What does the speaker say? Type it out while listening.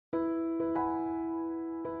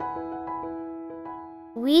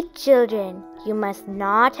Weak children, you must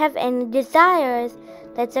not have any desires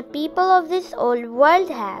that the people of this old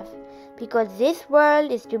world have, because this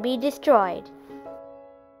world is to be destroyed.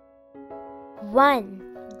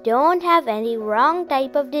 1. Don't have any wrong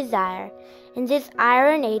type of desire in this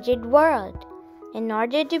iron-aged world. In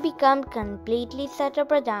order to become completely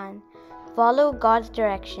Satapradhan, follow God's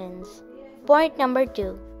directions. Point number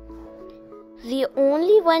 2. The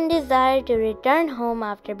only one desire to return home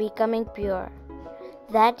after becoming pure.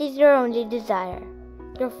 That is your only desire.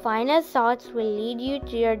 Your final thoughts will lead you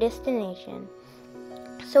to your destination.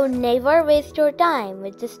 So never waste your time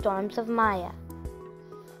with the storms of Maya.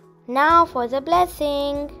 Now for the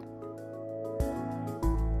blessing.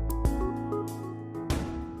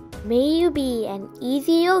 May you be an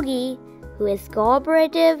easy yogi who is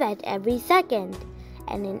cooperative at every second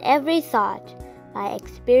and in every thought by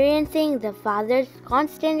experiencing the Father's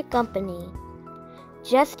constant company.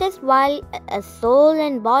 Just as while a soul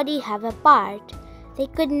and body have a part, they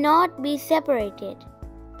could not be separated.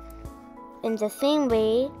 In the same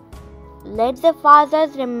way, let the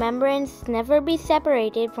Father's remembrance never be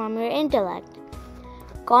separated from your intellect.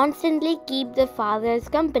 Constantly keep the Father's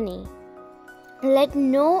company. Let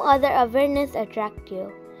no other awareness attract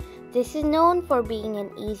you. This is known for being an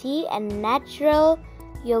easy and natural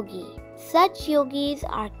yogi. Such yogis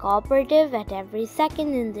are cooperative at every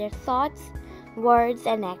second in their thoughts, words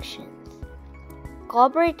and actions.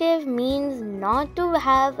 Cooperative means not to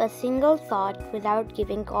have a single thought without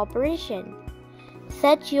giving cooperation.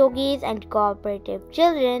 Such yogis and cooperative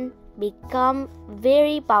children become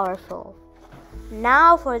very powerful.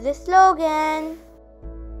 Now for the slogan.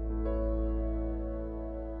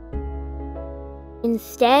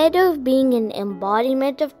 Instead of being an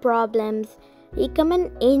embodiment of problems, become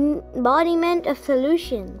an embodiment of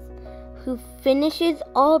solutions who finishes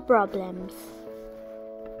all problems.